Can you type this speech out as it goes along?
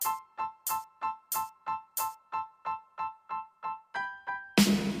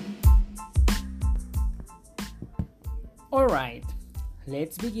Alright,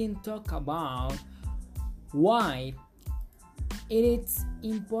 let's begin talk about why it is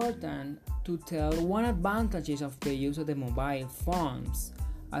important to tell one advantages of the use of the mobile phones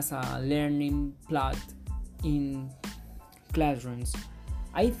as a learning plot in classrooms.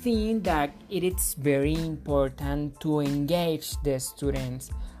 I think that it is very important to engage the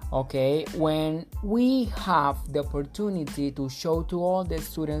students. Okay, when we have the opportunity to show to all the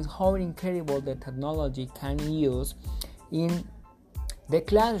students how incredible the technology can use in the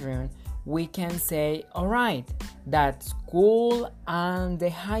classroom, we can say, all right, that school and the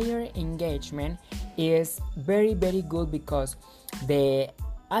higher engagement is very, very good because the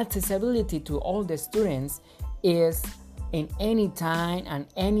accessibility to all the students is in any time and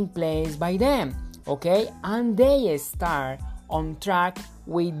any place by them. Okay, and they start on track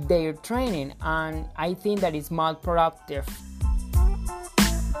with their training, and I think that is more productive